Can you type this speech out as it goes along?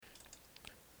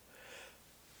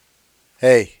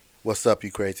Hey, what's up,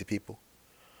 you crazy people?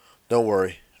 Don't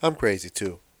worry, I'm crazy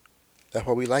too. That's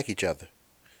why we like each other.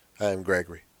 I am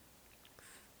Gregory.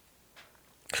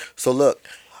 So look,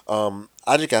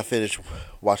 I just got finished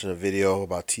watching a video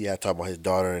about Ti talking about his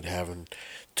daughter and having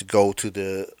to go to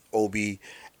the OB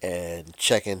and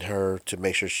checking her to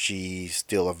make sure she's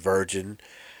still a virgin,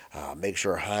 make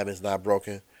sure her hymen's not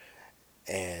broken,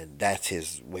 and that's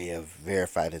his way of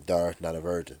verifying his daughter's not a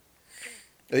virgin.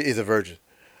 Is a virgin.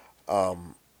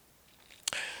 Um,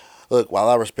 Look, while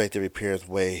I respect every parent's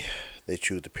way they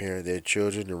choose to parent their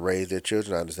children and raise their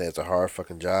children, I understand it's a hard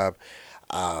fucking job.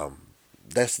 Um,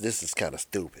 this is kind of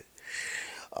stupid.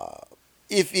 Uh,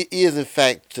 if it is in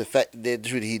fact the fact that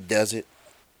he does it,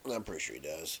 I'm pretty sure he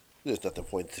does. There's nothing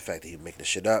pointing to the fact that he's making this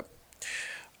shit up.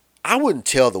 I wouldn't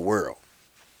tell the world.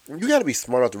 You got to be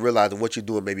smart enough to realize that what you're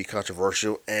doing may be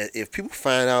controversial, and if people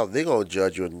find out, they're gonna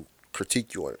judge you and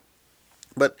critique you on it.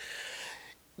 But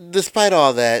despite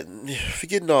all that,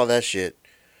 forgetting all that shit,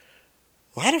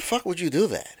 why the fuck would you do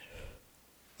that?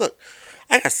 Look,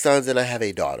 I got sons and I have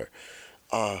a daughter.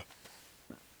 Uh,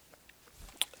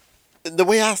 the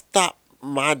way I stop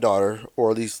my daughter,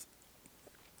 or at least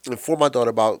inform my daughter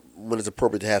about when it's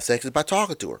appropriate to have sex, is by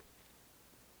talking to her.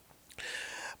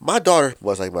 My daughter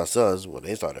was like my sons when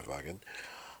they started fucking.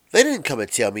 They didn't come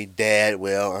and tell me, Dad,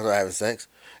 well, I'm not having sex.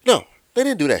 No, they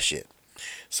didn't do that shit.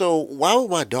 So why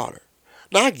would my daughter?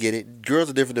 Now I get it. Girls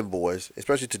are different than boys,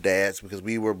 especially to dads, because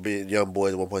we were being young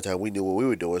boys at one point in time. We knew what we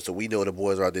were doing, so we know the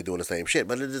boys are out there doing the same shit.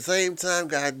 But at the same time,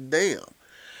 goddamn,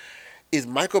 is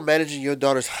micromanaging your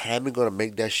daughter's hymen gonna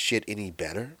make that shit any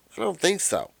better? I don't think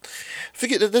so.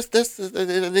 Forget that's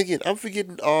and again, I'm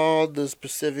forgetting all the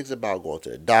specifics about going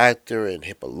to the doctor and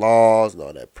HIPAA laws and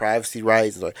all that privacy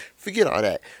rights and all. Forget all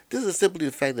that. This is simply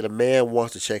the fact that a man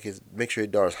wants to make sure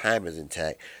his daughter's hymen is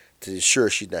intact to ensure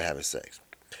she's not having sex.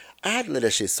 I had to let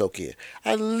that shit soak in.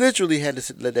 I literally had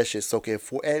to let that shit soak in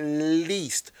for at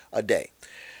least a day.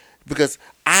 Because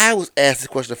I was asked this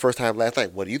question the first time last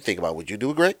night. What do you think about it? Would you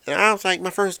do it, Greg? And I was like, my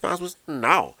first response was,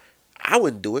 no, I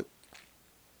wouldn't do it.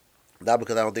 Not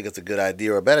because I don't think it's a good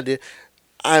idea or a bad idea.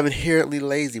 I'm inherently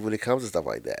lazy when it comes to stuff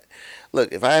like that.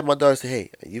 Look, if I had my daughter say,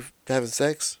 hey, are you having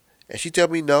sex? And she tell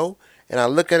me no, and I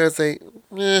look at her and say,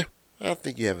 I don't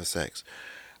think you're having sex.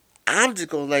 I'm just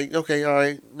going to like, okay, all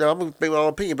right. No, I'm going to make my own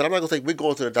opinion, but I'm not going to say, we're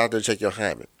going to the doctor to check your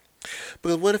hymen.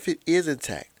 Because what if it is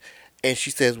intact? And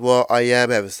she says, well, I am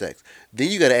having sex. Then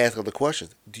you got to ask other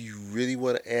questions. Do you really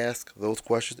want to ask those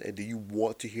questions? And do you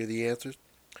want to hear the answers?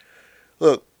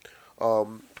 Look,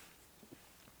 um,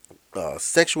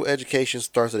 sexual education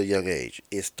starts at a young age.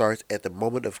 It starts at the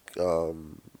moment of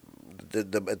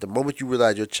at the moment you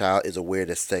realize your child is aware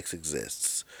that sex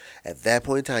exists. At that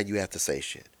point in time, you have to say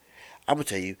shit. I'm gonna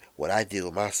tell you what I did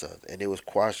with my son, and it was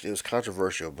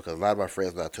controversial because a lot of my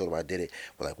friends, when I told them I did it,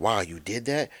 were like, "Wow, you did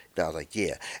that?" And I was like,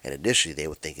 "Yeah." And initially, they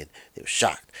were thinking, they were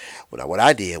shocked. What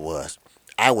I did was,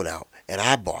 I went out and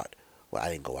I bought. Well, I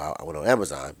didn't go out. I went on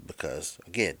Amazon because,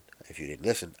 again, if you didn't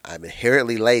listen, I'm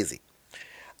inherently lazy.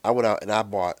 I went out and I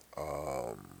bought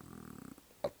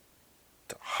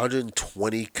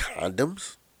 120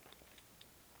 condoms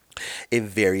in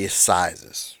various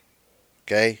sizes.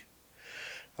 Okay.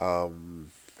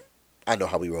 Um, I know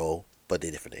how we roll, but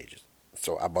they're different ages.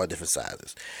 So I bought different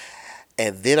sizes.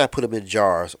 And then I put them in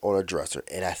jars on a dresser.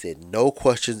 And I said, no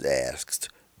questions asked.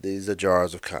 These are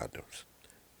jars of condoms.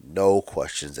 No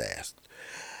questions asked.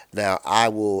 Now I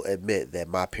will admit that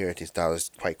my parenting style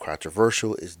is quite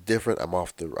controversial. It's different. I'm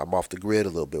off the grid a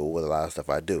little bit with a lot of stuff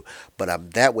I do. But I'm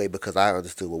that way because I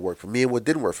understood what worked for me and what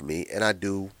didn't work for me, and I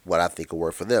do what I think will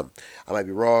work for them. I might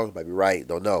be wrong, might be right,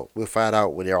 don't know. We'll find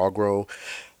out when they're all grown.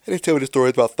 And they tell me the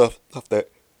stories about stuff that,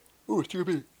 ooh, excuse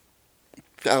me,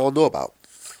 I don't know about.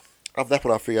 That's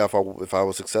when I figure out if I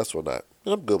was successful or not.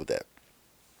 And I'm good with that.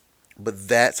 But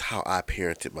that's how I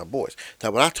parented my boys.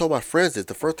 Now, when I told my friends this,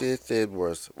 the first thing they said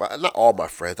was, well, not all my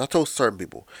friends, I told certain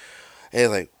people. And they're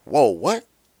like, whoa, what?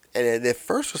 And then their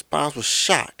first response was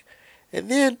shock. And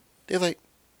then they're like,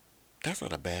 that's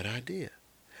not a bad idea.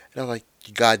 And I'm like,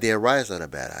 you goddamn right, it's not a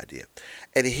bad idea.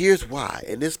 And here's why.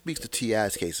 And this speaks to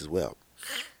T.I.'s case as well.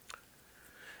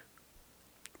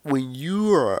 When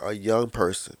you are a young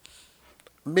person,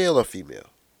 male or female,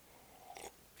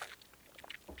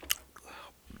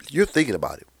 you're thinking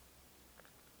about it.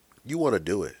 You want to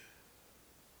do it.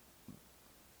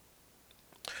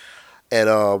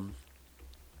 And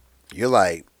you're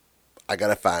like, I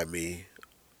gotta find me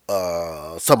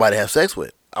somebody to have sex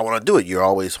with. I want to do it. You're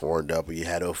always horned up, or you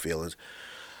had no feelings.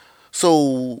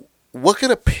 So, what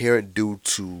can a parent do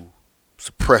to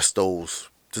suppress those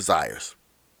desires?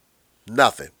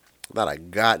 Nothing. Not a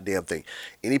goddamn thing.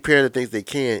 Any parent that thinks they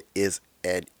can is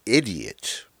an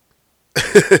idiot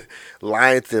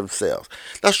lying to themselves.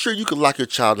 Now, sure, you can lock your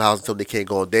child in the house until they can't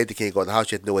go on date, they can't go in the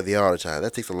house, you have to know where they are all the time.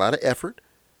 That takes a lot of effort,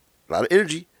 a lot of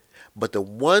energy. But the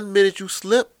 1 minute you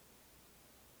slip,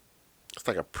 it's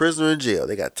like a prisoner in jail.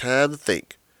 They got time to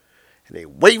think. And they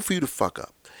waiting for you to fuck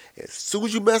up. As soon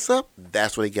as you mess up,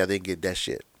 that's when they get that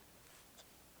shit.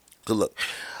 So look,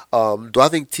 do I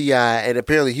think T.I., and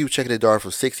apparently he was checking his daughter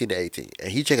from 16 to 18,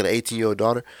 and he checking an 18-year-old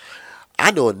daughter.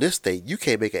 I know in this state, you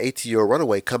can't make an 18-year-old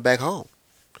runaway come back home.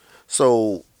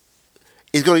 So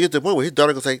it's going to get to the point where his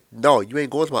daughter going to say, no, you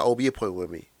ain't going to my OB appointment with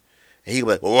me. And he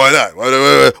going to be like, well, why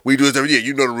not? We do this every year.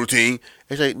 You know the routine.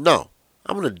 And she's like, no,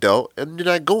 I'm an adult, and you're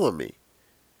not going with me.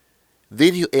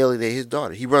 Then he'll alienate his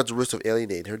daughter. He runs the risk of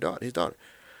alienating his daughter.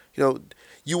 You know,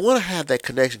 you want to have that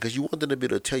connection because you want them to be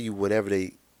able to tell you whatever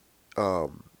they're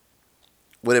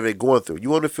going through. You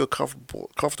want them to feel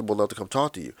comfortable enough to come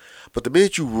talk to you. But the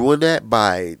minute you ruin that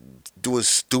by doing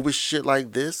stupid shit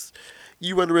like this,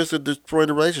 you run the risk of destroying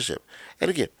the relationship. And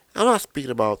again, I'm not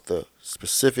speaking about the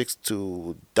specifics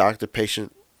to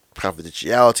doctor-patient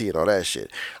confidentiality and all that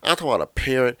shit. I'm talking about a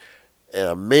parent and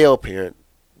a male parent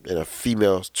and a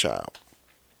female child.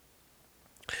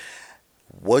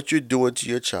 What you're doing to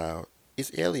your child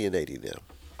is alienating them.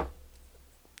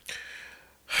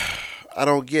 I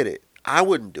don't get it. I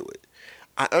wouldn't do it.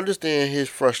 I understand his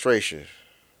frustration.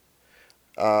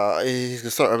 He's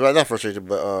concerned. Not frustration,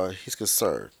 but he's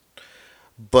concerned.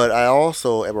 But I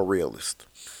also am a realist.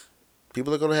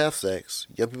 People are going to have sex.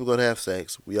 Young people are going to have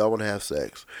sex. We all want to have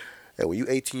sex. And when you're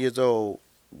 18 years old,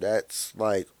 that's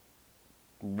like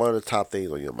one of the top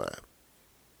things on your mind.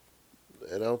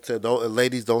 And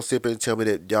ladies, don't sit there and tell me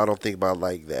that y'all don't think about it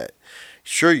like that.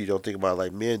 Sure, you don't think about it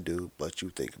like men do, but you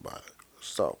think about it.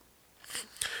 So,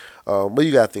 what do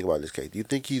you got to think about this case? Do you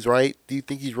think he's right? Do you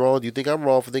think he's wrong? Do you think I'm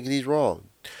wrong for thinking he's wrong?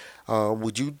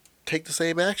 Would you take the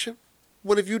same action?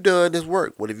 What have you done that's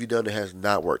worked? What have you done that has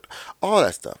not worked? All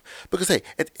that stuff. Because, hey,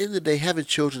 at the end of the day, having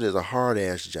children is a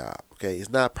hard-ass job, okay?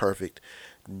 It's not perfect.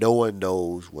 No one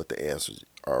knows what the answers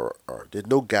are. There's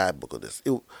no guidebook on this.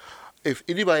 If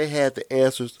anybody had the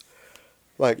answers,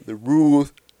 like the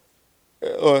rules,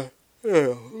 God,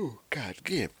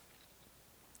 again,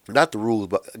 not the rules,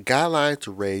 but guidelines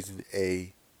to raising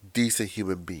a decent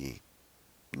human being,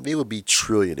 they would be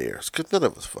trillionaires, because none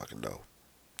of us fucking know.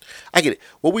 I get it.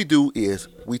 What we do is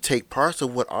we take parts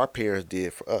of what our parents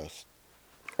did for us,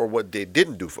 or what they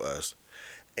didn't do for us,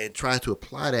 and try to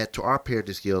apply that to our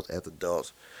parenting skills as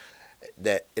adults,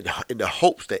 that in the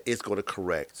hopes that it's going to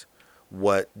correct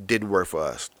what didn't work for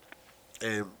us.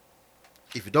 And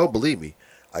if you don't believe me,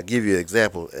 I'll give you an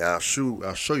example, and I'll show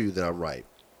you that I'm right.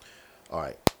 All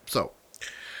right. So,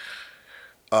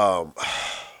 all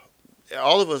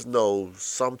of us know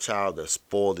some child that's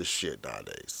spoiled as shit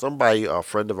nowadays. Somebody, a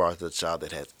friend of ours, is a child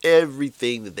that has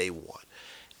everything that they want.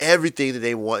 Everything that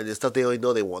they want, and the stuff they only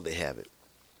know they want, they have it.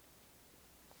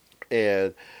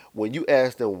 And when you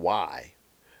ask them why,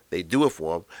 they do it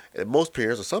for them. And most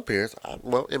parents, or some parents,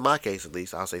 well, in my case at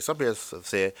least, I'll say some parents have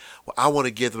said, well, I want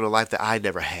to give them a life that I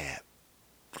never had.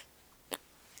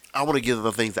 I want to give them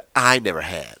the things that I never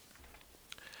had.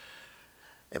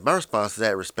 And my response to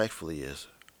that respectfully is,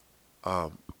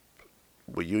 were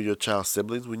you and your child's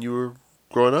siblings when you were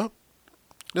growing up?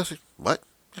 They'll say, what?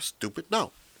 That's stupid.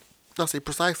 No. I'll say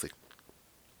precisely.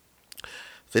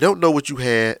 They don't know what you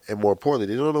had, and more importantly,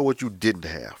 they don't know what you didn't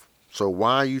have. So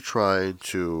why are you trying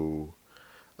to,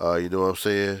 you know what I'm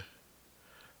saying?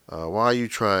 Why are you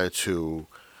trying to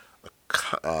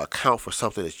account for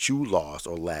something that you lost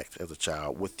or lacked as a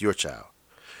child with your child?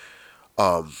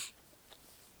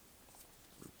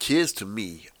 Kids to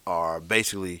me are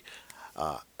basically,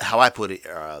 how I put it,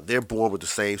 they're born with the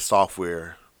same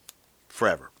software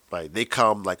forever. Right? They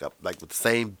come like with the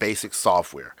same basic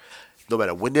software. No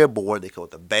matter when they're born, they come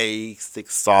with the basic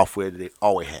software that they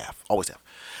always have.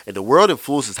 And the world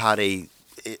influences how they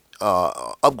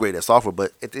upgrade that software,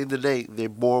 but at the end of the day, they're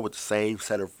born with the same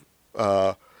set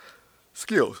of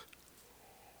skills.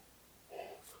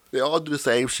 They all do the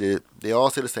same shit. They all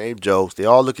say the same jokes. They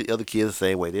all look at other kids the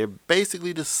same way. They're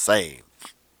basically the same.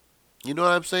 You know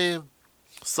what I'm saying?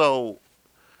 So,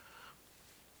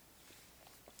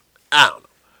 I don't know.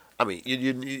 I mean,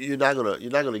 you're not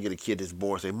gonna get a kid that's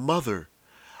born and say, "Mother,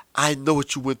 I know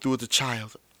what you went through as a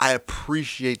child. I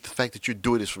appreciate the fact that you're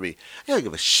doing this for me." They don't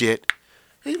give a shit.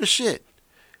 They don't give a shit.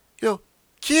 You know,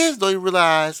 kids don't even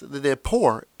realize that they're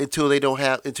poor until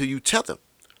you tell them.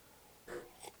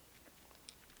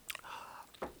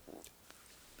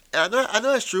 And I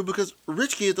know that's true because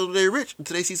rich kids don't know they're rich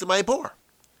until they see somebody poor.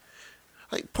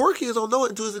 Like, poor kids don't know it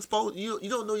until it's exposed. You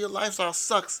don't know your lifestyle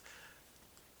sucks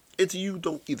until you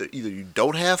don't either you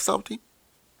don't have something,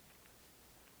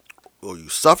 or you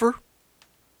suffer,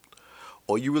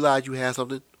 or you realize you have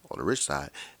something on the rich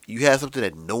side. You have something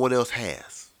that no one else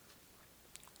has.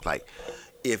 Like,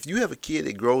 if you have a kid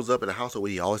that grows up in a household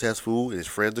where he always has food and his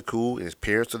friends are cool and his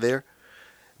parents are there,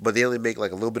 but they only make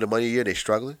like a little bit of money a year and they're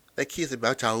struggling, that kid said,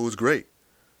 my childhood was great.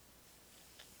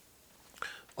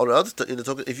 On the other in the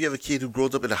token, if you have a kid who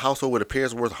grows up in a household where the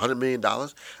parents are worth $100 million,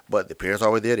 but the parents are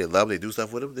always there, they love him, they do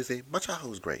stuff with him, they say, my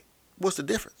childhood was great. What's the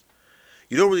difference?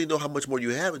 You don't really know how much more you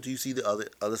have until you see the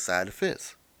other side of the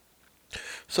fence.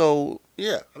 So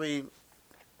yeah, I mean,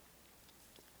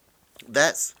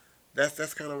 that's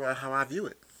that's kind of how I view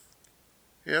it.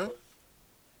 You know,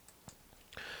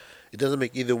 it doesn't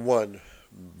make either one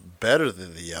better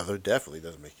than the other. Definitely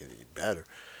doesn't make it any better.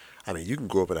 I mean, you can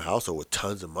grow up in a household with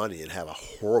tons of money and have a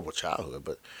horrible childhood,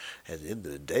 but at the end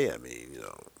of the day, I mean,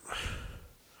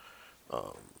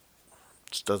 um,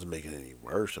 it just doesn't make it any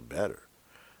worse or better.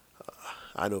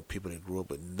 I know people that grew up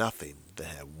with nothing that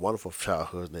have wonderful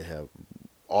childhoods and they have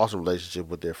awesome relationship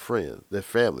with their friends, their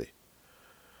family.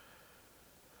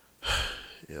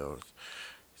 You know,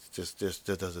 it's just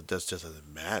that just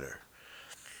doesn't matter.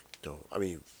 I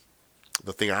mean,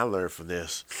 the thing I learned from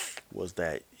this was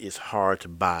that it's hard to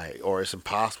buy, or it's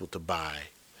impossible to buy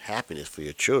happiness for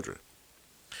your children,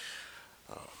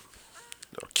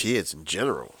 or kids in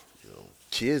general.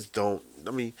 Kids don't.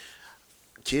 I mean,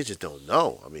 kids just don't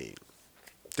know. I mean,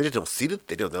 they just don't see it.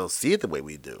 They don't see it the way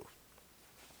we do.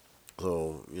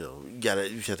 So you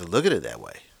have to look at it that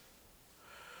way.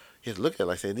 You have to look at it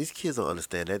like saying these kids don't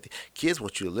understand that. Kids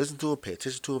want you to listen to them, pay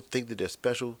attention to them, think that they're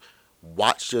special.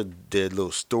 Watch their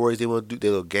little stories they want to do,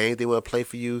 their little games they want to play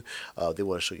for you. They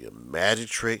want to show you a magic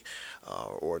trick,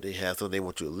 or they have something they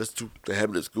want you to listen to. They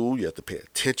have it at school. You have to pay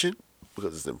attention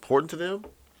because it's important to them.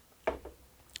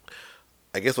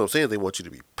 I guess what I'm saying is they want you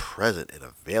to be present and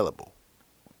available.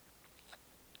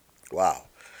 Wow,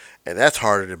 and that's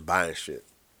harder than buying shit.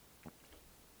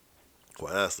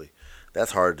 Quite honestly,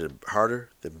 that's harder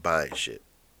than buying shit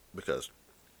because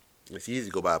it's easy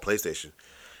to go buy a PlayStation.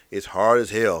 It's hard as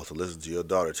hell to listen to your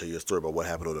daughter tell you a story about what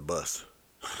happened on the bus.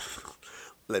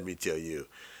 Let me tell you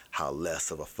how less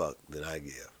of a fuck than I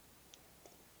give.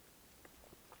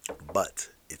 But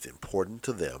it's important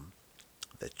to them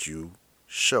that you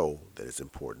show that it's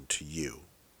important to you.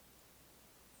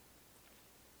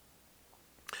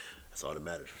 That's all that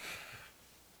matters.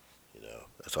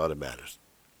 That's all that matters.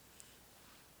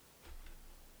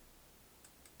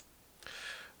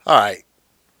 All right.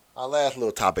 Our last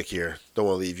little topic here. Don't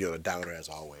want to leave you on a downer as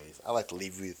always. I like to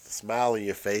leave you with a smile on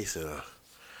your face and a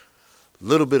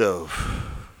little bit of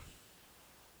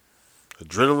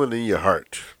adrenaline in your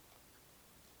heart.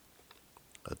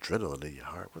 Adrenaline in your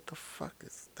heart? What the fuck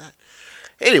is that?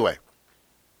 Anyway,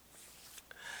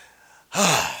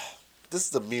 this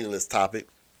is a meaningless topic,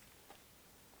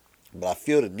 but I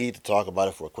feel the need to talk about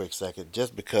it for a quick second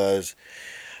just because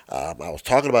I was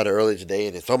talking about it earlier today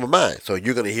and it's on my mind. So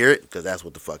you're going to hear it because that's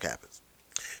what the fuck happens.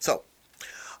 So,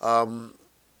 I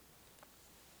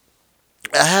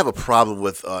have a problem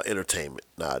with entertainment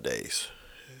nowadays.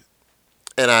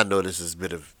 And I know this is a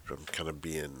bit of, I'm kind of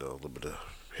being a little bit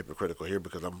hypocritical here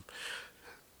because I'm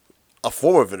a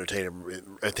form of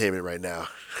entertainment right now.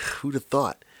 Who'd have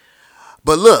thought?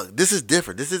 But look, this is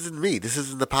different. This isn't me. This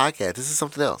isn't the podcast. This is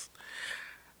something else.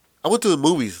 I went to the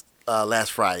movies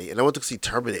last Friday, and I went to see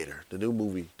Terminator, the new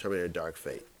movie, Terminator Dark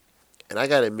Fate. And I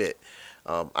gotta admit,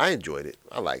 I enjoyed it.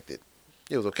 I liked it.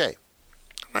 It was okay.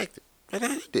 I liked it. And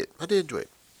I did. I did enjoy it.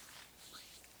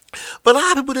 But a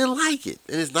lot of people didn't like it,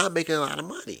 and it's not making a lot of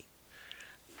money.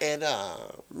 And,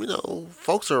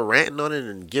 folks are ranting on it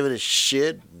and giving it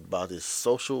shit about this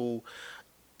social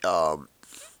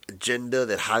agenda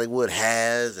that Hollywood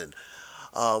has. And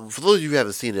for those of you who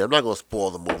haven't seen it, I'm not going to spoil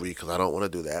the movie because I don't want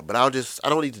to do that. But I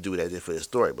don't need to do that just for this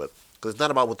story. But because it's not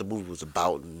about what the movie was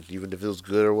about, and even if it was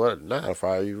good or what, not if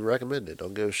I even recommend it.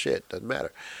 Don't give a shit. Doesn't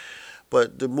matter.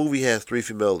 But the movie has 3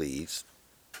 female leads,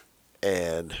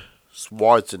 and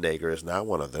Schwarzenegger is not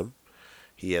one of them.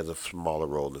 He has a smaller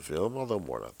role in the film, although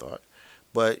more than I thought.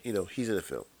 But he's in the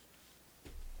film.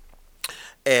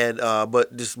 And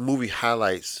but this movie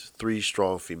highlights 3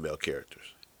 strong female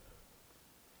characters.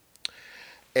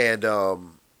 And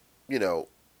in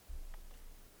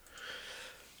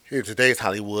today's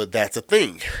Hollywood, that's a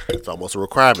thing. It's almost a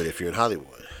requirement if you're in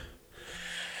Hollywood.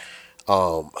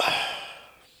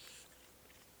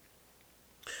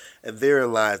 And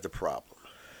therein lies the problem.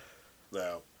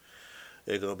 Now,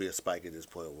 there's going to be a spike at this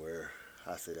point where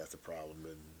I say that's a problem,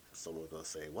 and someone's going to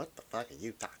say, what the fuck are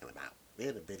you talking about?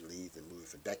 Men have been leads in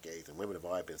movies for decades, and women have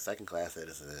already been second-class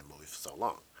citizens in movies for so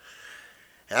long.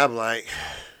 And I'm like,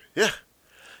 yeah,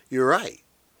 you're right.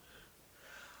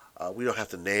 We don't have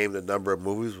to name the number of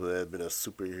movies where there's been a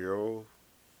superhero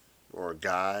or a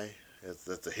guy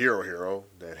that's a hero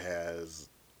that has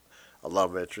a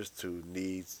love interest who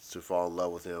needs to fall in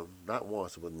love with him, not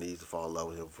wants to, but needs to fall in love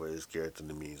with him for his character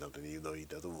to mean something, even though he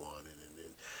doesn't want it. And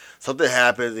then something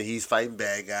happens, and he's fighting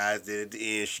bad guys. Then at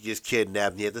the end, she gets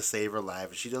kidnapped, and he has to save her life.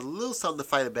 And she does a little something to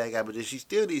fight a bad guy, but then she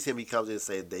still needs him. He comes in and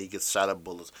says that he gets shot at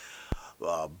bullets.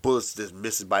 Bullets just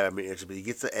misses by a minute, but he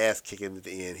gets the ass kicking at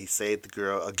the end. He saved the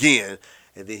girl again,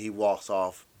 and then he walks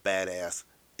off badass.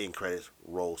 In credits,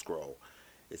 roll scroll.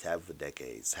 It's happened for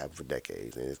decades,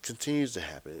 and it continues to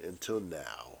happen until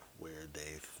now, where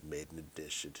they've made an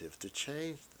initiative to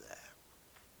change that.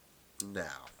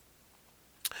 Now,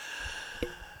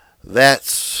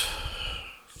 that's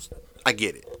I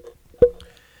get it.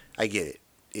 I get it.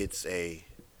 It's a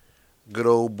good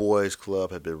old boys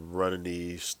club have been running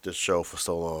the show for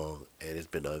so long, and it's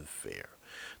been unfair,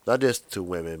 not just to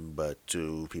women but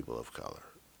to people of color.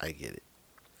 I get it.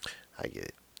 I get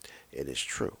it. It is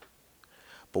true.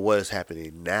 But what is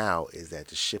happening now is that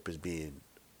the ship is being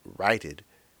righted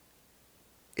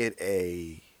in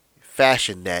a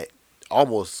fashion that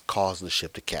almost causing the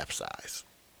ship to capsize.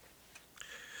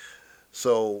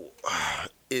 So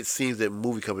it seems that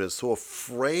movie companies are so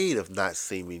afraid of not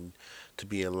seeming to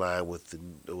be in line with the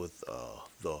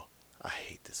I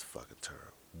hate this fucking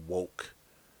term, woke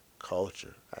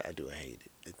culture. I do hate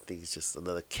it. I think it's just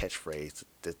another catchphrase.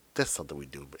 That's something we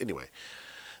do. But anyway,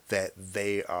 that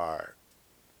they are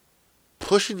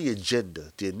pushing the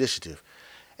agenda, the initiative,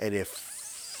 and they're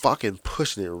fucking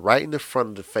pushing it right in the front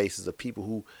of the faces of people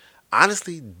who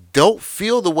honestly don't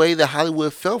feel the way that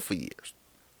Hollywood felt for years.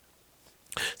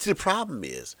 See, the problem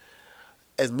is,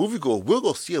 as moviegoers, we'll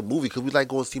go see a movie because we like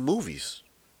going to see movies.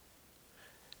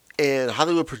 And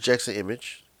Hollywood projects an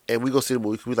image, and we go see the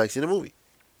movie because we like seeing the movie.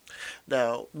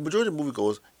 Now, the majority of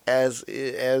moviegoers, as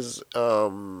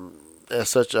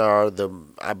such, are the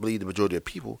I believe the majority of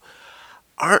people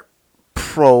aren't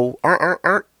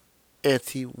aren't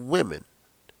anti women.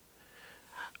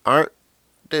 Aren't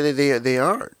they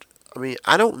aren't. I mean,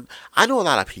 I know a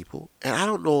lot of people, and I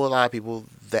don't know a lot of people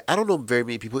that I don't know very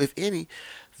many people, if any,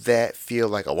 that feel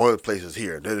like a one place is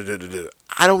here. Da, da, da, da, da.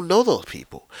 I don't know those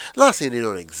people. I'm not saying they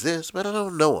don't exist, but I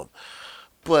don't know them.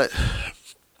 But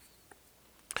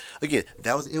again,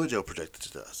 that was the image that was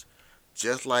projected to us.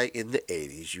 Just like in the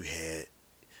 '80s, you had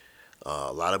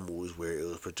a lot of movies where it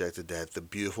was projected that the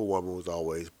beautiful woman was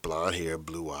always blonde hair,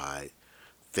 blue eyed,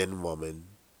 thin woman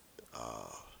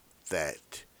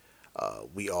that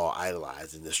we all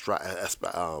idolize and we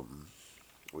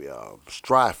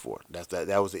strive for.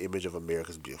 That was the image of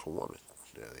America's beautiful woman.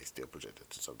 Yeah, they still project it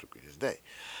to some degree to this day.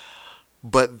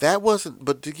 But that wasn't.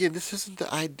 But again, this isn't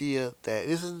the idea that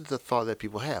this isn't the thought that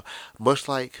people have. Much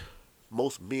like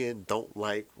most men don't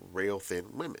like real thin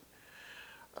women.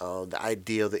 The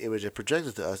idea of the image that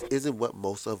projected to us isn't what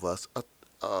most of us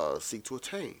seek to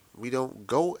attain. We don't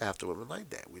go after women like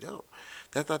that. We don't.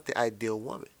 That's not the ideal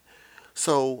woman.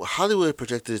 So Hollywood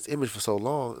projected this image for so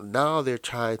long. Now they're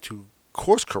trying to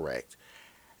course correct,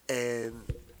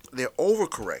 and they're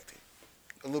overcorrecting,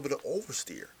 a little bit of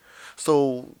oversteer.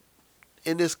 So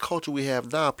in this culture we have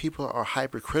now, people are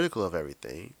hypercritical of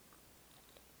everything.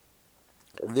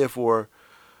 And therefore,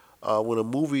 when a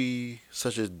movie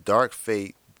such as Dark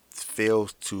Fate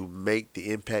fails to make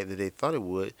the impact that they thought it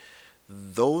would,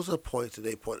 those are points that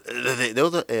they point.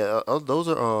 Those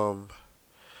are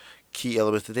key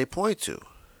elements that they point to.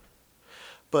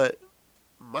 But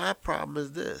my problem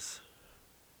is this: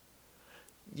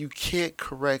 you can't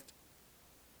correct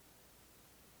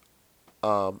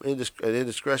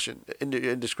indiscretions.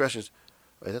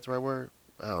 Is that the right word?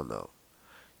 I don't know.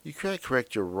 You can't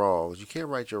correct your wrongs. You can't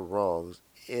right your wrongs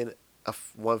in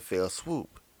one fell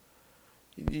swoop.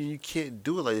 You can't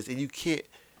do it like this, and you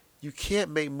can't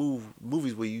make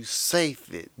movies where you say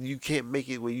that. You can't make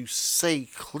it where you say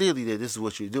clearly that this is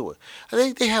what you're doing. I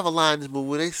think they have a line in this movie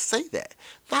where they say that,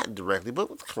 not directly, but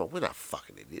come on, we're not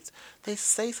fucking idiots. They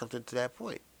say something to that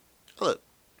point. Look,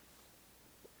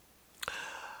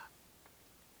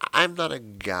 I'm not a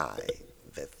guy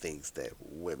that thinks that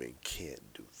women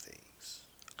can't do things.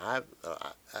 I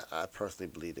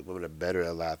personally believe that women are better at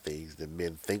a lot of things than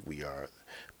men think we are,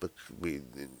 but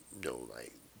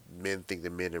like men think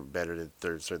that men are better at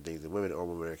certain things than women, or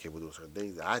women are capable of doing certain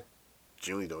things that I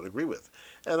genuinely don't agree with.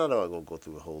 And I know I'm going to go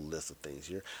through a whole list of things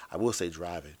here. I will say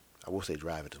driving. I will say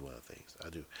driving is one of the things I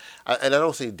do. And I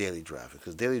don't say daily driving,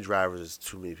 because daily drivers is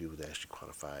too many people to actually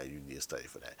quantify, and you need a study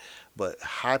for that. But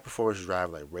high performance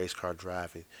driving, like race car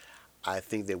driving, I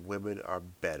think that women are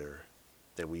better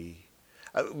than we.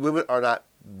 Women are not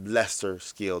lesser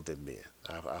skilled than men.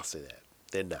 I'll say that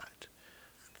they're not.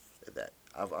 That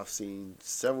I've seen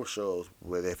several shows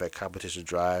where they've had competition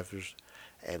drivers,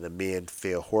 and the men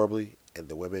fail horribly, and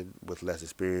the women with less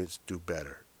experience do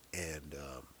better. And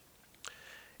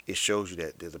it shows you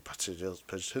that there's a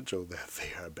potential that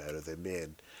they are better than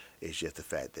men. It's just the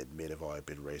fact that men have always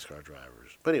been race car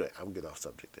drivers. But anyway, I'm getting off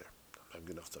subject there. I'm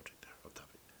getting off subject there. Off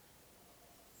topic.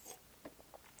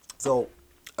 So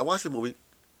I watched the movie.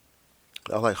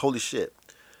 I was like, holy shit.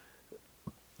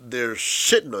 They're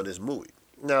shitting on this movie.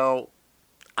 Now,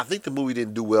 I think the movie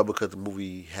didn't do well because the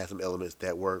movie had some elements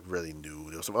that weren't really new.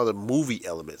 There were some other movie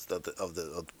elements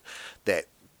that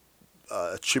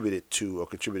attributed to or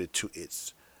contributed to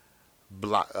its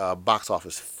box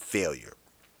office failure.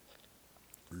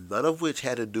 None of which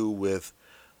had to do with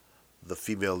the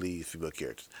female leads, female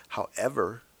characters.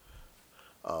 However,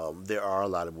 there are a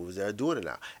lot of movies that are doing it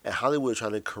now, and Hollywood is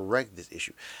trying to correct this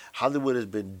issue. Hollywood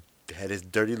had this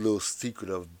dirty little secret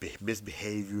of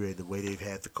misbehavior and the way they've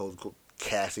had the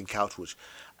casting couch, which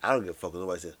I don't give a fuck.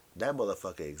 Nobody says that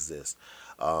motherfucker exists.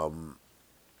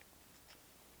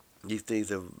 These things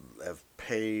have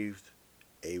paved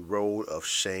a road of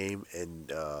shame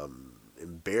and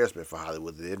embarrassment for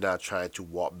Hollywood. They're not trying to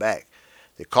walk back.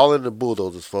 They're calling the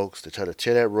bulldozers, folks. They're trying to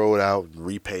tear that road out and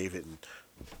repave it and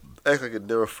act like it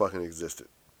never fucking existed.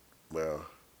 Well,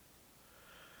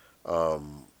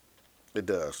 it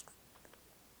does.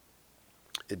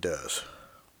 It does.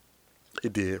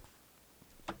 It did.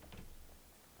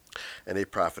 And they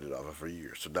profited off it for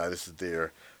years. So now this is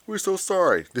their, we're so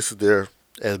sorry. This is their,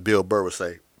 as Bill Burr would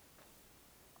say,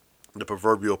 the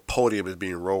proverbial podium is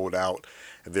being rolled out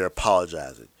and they're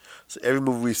apologizing. So every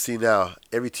movie we see now,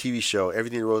 every TV show,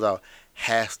 everything that rolls out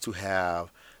has to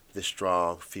have this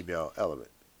strong female element.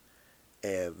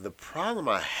 And the problem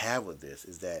I have with this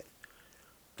is that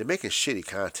they're making shitty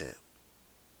content.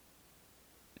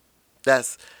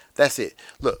 That's it.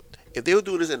 Look, if they were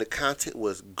doing this and the content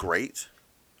was great,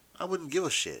 I wouldn't give a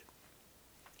shit.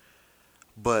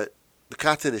 But the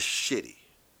content is shitty.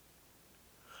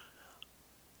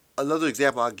 Another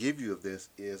example I'll give you of this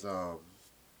is the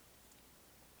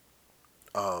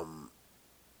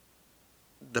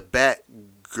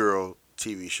Batgirl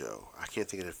TV show. I can't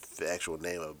think of the actual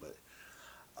name of it, but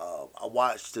I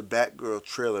watched the Batgirl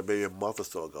trailer maybe a month or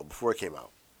so ago before it came out,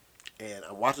 and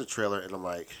I watched the trailer and I'm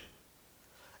like,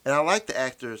 and I like the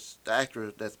actor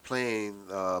that's playing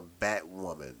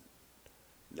Batwoman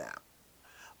now,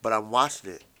 but I'm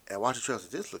watching it and I watched the trailer and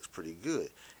said, this looks pretty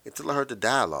good until I heard the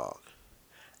dialogue,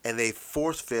 and they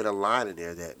force fed a line in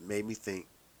there that made me think,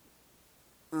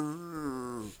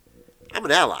 I'm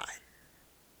an ally.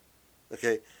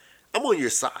 Okay, I'm on your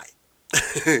side.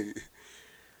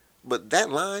 But that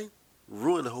line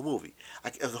ruined the whole movie.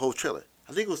 The whole trailer.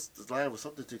 I think the line was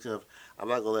something to kind of, I'm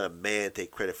not gonna let a man take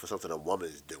credit for something a woman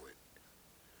is doing.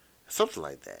 Something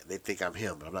like that. They think I'm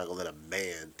him, but I'm not gonna let a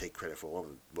man take credit for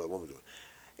what a woman doing.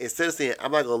 Instead of saying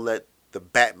I'm not gonna let the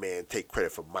Batman take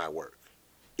credit for my work,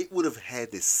 it would have had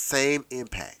the same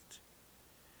impact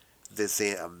than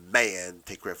saying a man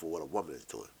take credit for what a woman is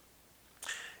doing.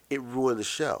 It ruined the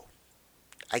show.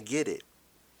 I get it.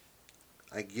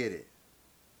 I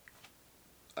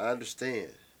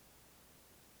understand.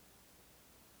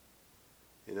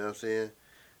 You know what I'm saying?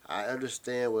 I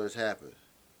understand what has happened.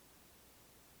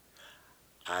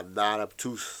 I'm not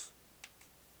obtuse.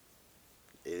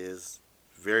 It is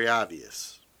very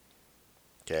obvious.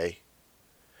 Okay?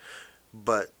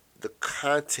 But the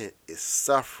content is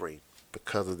suffering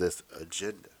because of this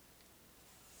agenda.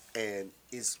 And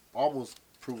it's almost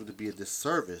proven to be a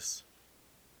disservice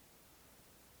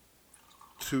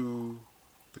to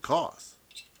the cause.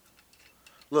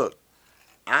 Look,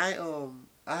 I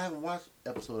haven't watched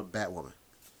an episode of Batwoman.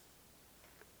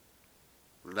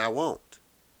 And I won't.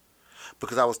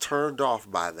 Because I was turned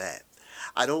off by that.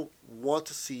 I don't want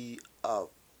to see a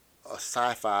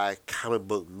sci-fi comic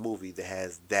book movie that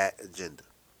has that agenda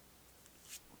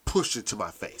pushed into my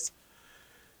face.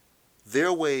 There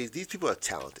are ways, these people are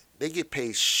talented. They get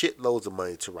paid shitloads of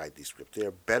money to write these scripts. There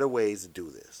are better ways to do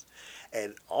this.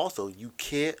 And also, you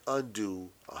can't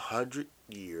undo 100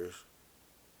 years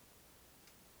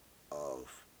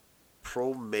of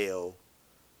pro-male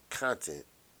content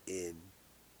in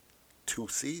 2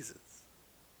 seasons.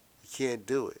 You can't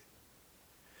do it.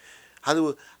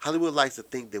 Hollywood likes to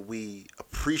think that we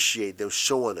appreciate them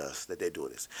showing us that they're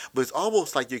doing this. But it's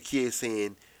almost like your kid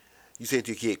saying, you say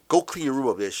to your kid, go clean your room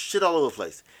up. There's shit all over the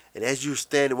place. And as you're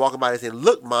standing, walking by, they say,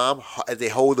 look, Mom, as they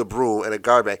hold the broom and a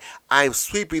garbage bag, I'm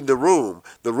sweeping the room.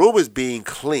 The room is being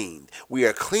cleaned. We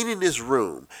are cleaning this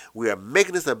room. We are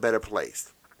making this a better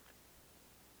place.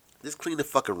 Just clean the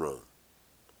fucking room.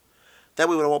 That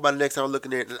way when I walk by the next time I look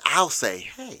in there, I'll say,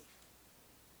 hey,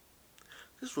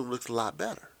 this room looks a lot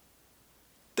better.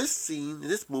 This scene in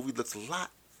this movie looks a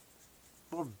lot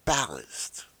more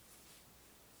balanced.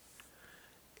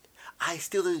 I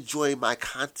still enjoy my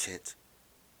content,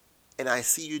 and I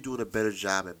see you doing a better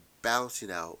job at balancing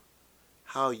out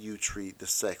how you treat the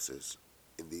sexes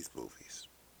in these movies.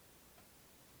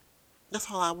 That's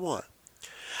all I want.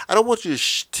 I don't want you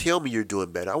to tell me you're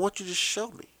doing better. I want you to show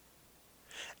me.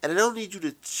 And I don't need you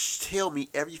to tell me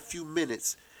every few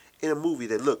minutes in a movie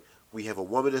that, look, we have a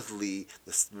woman as the lead,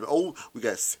 we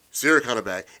got Sarah Connor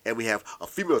back, and we have a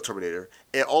female Terminator,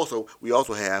 and we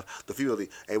also have the female lead,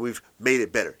 and we've made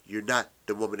it better. You're not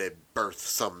the woman that birthed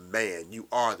some man. You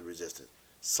are the Resistance.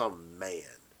 Some man.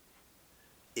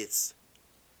 It's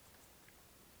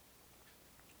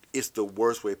the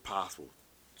worst way possible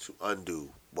to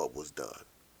undo what was done.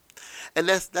 And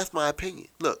that's my opinion.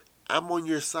 Look, I'm on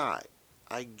your side.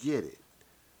 I get it.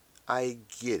 I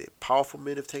get it. Powerful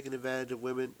men have taken advantage of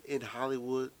women in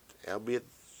Hollywood, albeit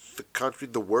the country,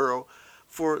 the world,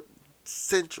 for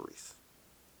centuries.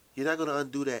 You're not going to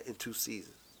undo that in 2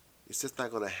 seasons. It's just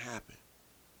not going to happen.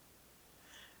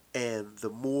 And the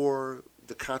more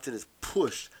the content is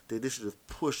pushed, the initiative is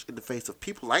pushed in the face of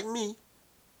people like me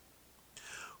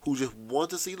who just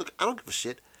want to see, look, I don't give a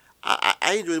shit.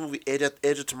 I enjoy the movie Edge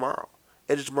of Tomorrow.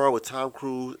 Edge of Tomorrow with Tom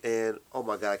Cruise and, oh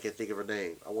my God, I can't think of her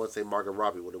name. I want to say Margot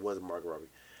Robbie, but it wasn't Margot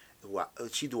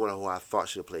Robbie. She's the one who I thought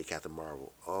should have played Captain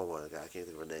Marvel. Oh my God, I can't think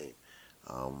of her name.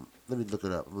 Let me look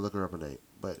it up. I'm going to look her up her name.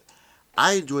 But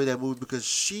I enjoy that movie because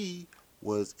she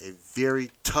was a very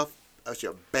tough,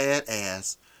 actually a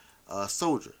badass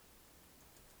soldier.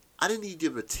 I didn't need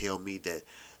you to tell me that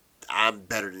I'm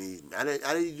better than these. I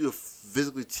didn't need you to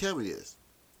physically tell me this.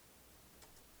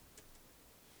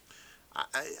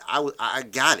 I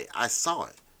got it. I saw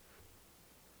it.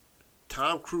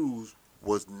 Tom Cruise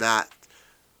was not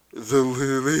the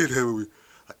lead in that movie.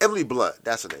 Emily Blunt,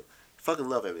 that's her name. Fucking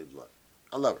love Emily Blunt.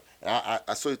 I love her. And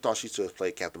I certainly thought she should have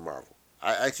played Captain Marvel.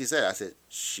 I actually said,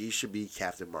 she should be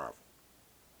Captain Marvel.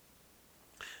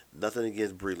 Nothing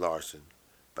against Brie Larson,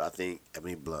 but I think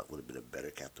Emily Blunt would have been a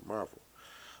better Captain Marvel.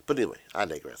 But anyway, I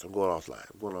digress. I'm going offline.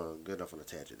 I'm going on good enough on a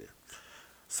tangent there.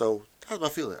 So that's my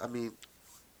feeling. I mean,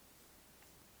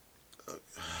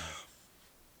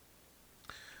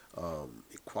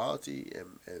 equality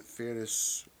and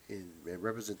fairness and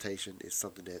representation is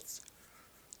something that's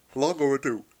long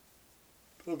overdue.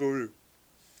 Long overdue.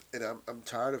 And I'm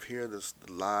tired of hearing this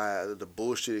lie, the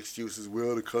bullshit excuses.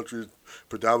 Well, the country is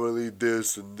predominantly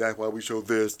this, and that's why we show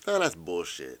this. No, that's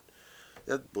bullshit.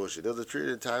 That's bullshit. There was a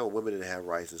period of time when women didn't have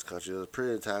rights in this country. There was a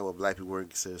period of time when black people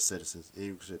weren't considered citizens,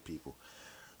 even considered people.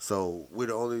 So we're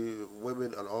the only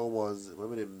women are the only ones.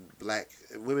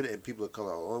 Women and people of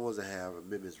color are the only ones that have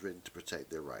amendments written to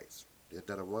protect their rights. There's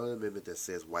not one amendment that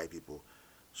says white people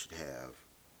should have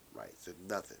rights. There's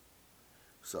nothing.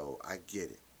 So I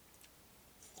get it.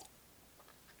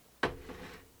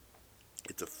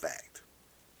 It's a fact.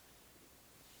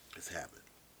 It's happened.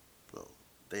 So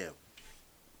damn.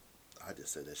 I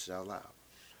just said that shit out loud.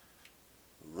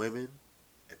 Women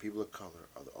and people of color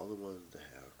are the only ones that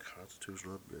have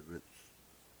constitutional amendments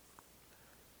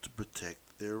to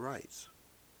protect their rights.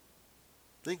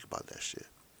 Think about that shit.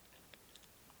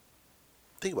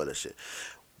 Think about that shit.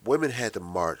 Women had to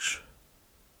march.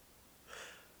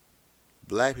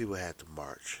 Black people had to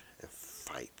march and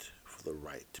fight for the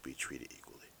right to be treated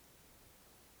equally.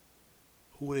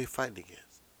 Who were they fighting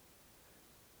against?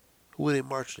 Who were they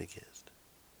marching against?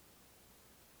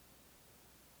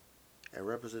 And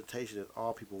representation is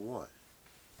all people want.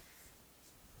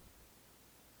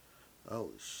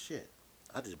 Holy shit.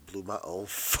 I just blew my own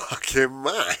fucking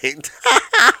mind.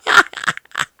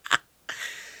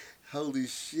 Holy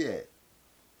shit.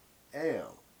 Damn.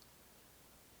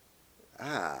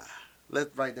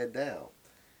 Let's write that down.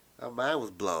 My mind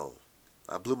was blown.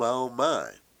 I blew my own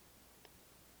mind.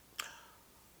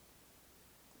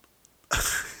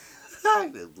 I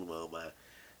just blew my own mind.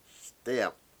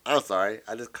 Damn. I'm sorry.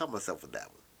 I just caught myself with that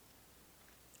one.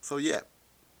 So yeah.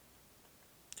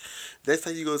 Next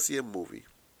time you go see a movie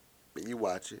and you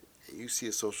watch it and you see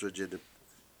a social agenda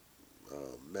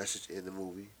message in the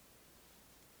movie,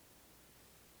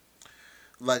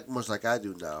 much like I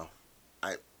do now,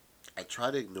 I try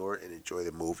to ignore it and enjoy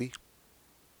the movie.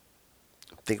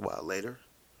 Think about it later.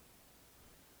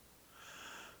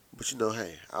 But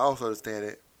hey, I also understand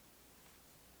that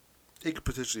it could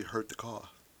potentially hurt the cause.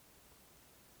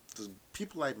 There's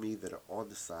people like me that are on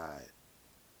the side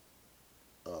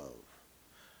of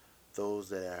those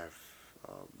that have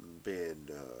been,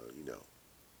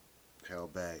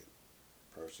 held back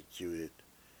persecuted,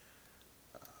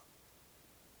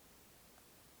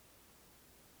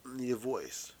 need a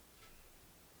voice.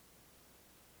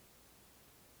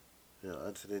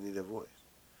 Until they need a voice.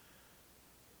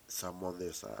 So I'm on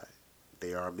their side.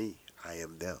 They are me. I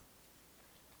am them.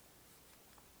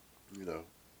 You know.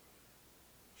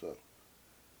 So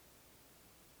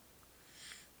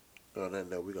on that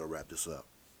note, we're gonna wrap this up.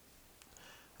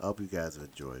 I hope you guys have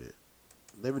enjoyed it.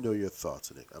 Let me know your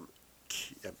thoughts on it. I'm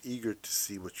eager to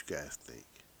see what you guys think.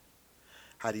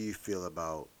 How do you feel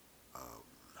about um,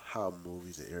 how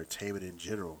movies and entertainment in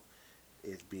general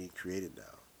is being created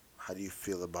now? How do you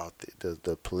feel about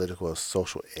the political and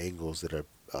social angles that are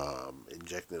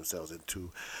injecting themselves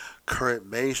into current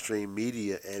mainstream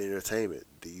media and entertainment?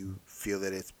 Do you feel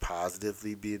that it's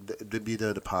positively being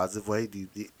done in a positive way?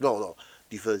 No?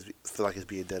 Do you feel like it's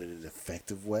being done in an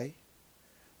effective way,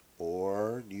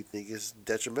 or do you think it's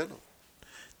detrimental?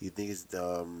 Do you think it's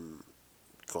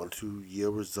going to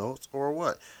yield results, or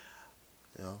what?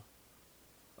 You know,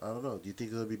 I don't know. Do you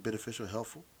think it'll be beneficial,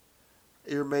 helpful?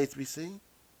 It remains to be seen.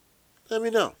 Let me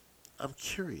know. I'm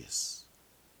curious.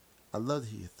 I'd love to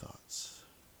hear your thoughts.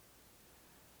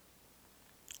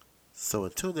 So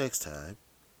until next time,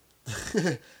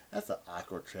 that's an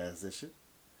awkward transition.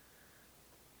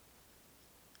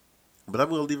 But I'm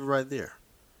going to leave it right there.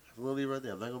 I'm going to leave it right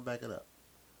there. I'm not going to back it up.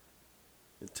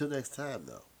 Until next time,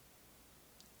 though,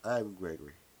 I'm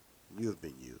Gregory. You have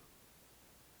been you.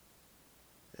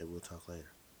 And we'll talk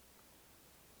later.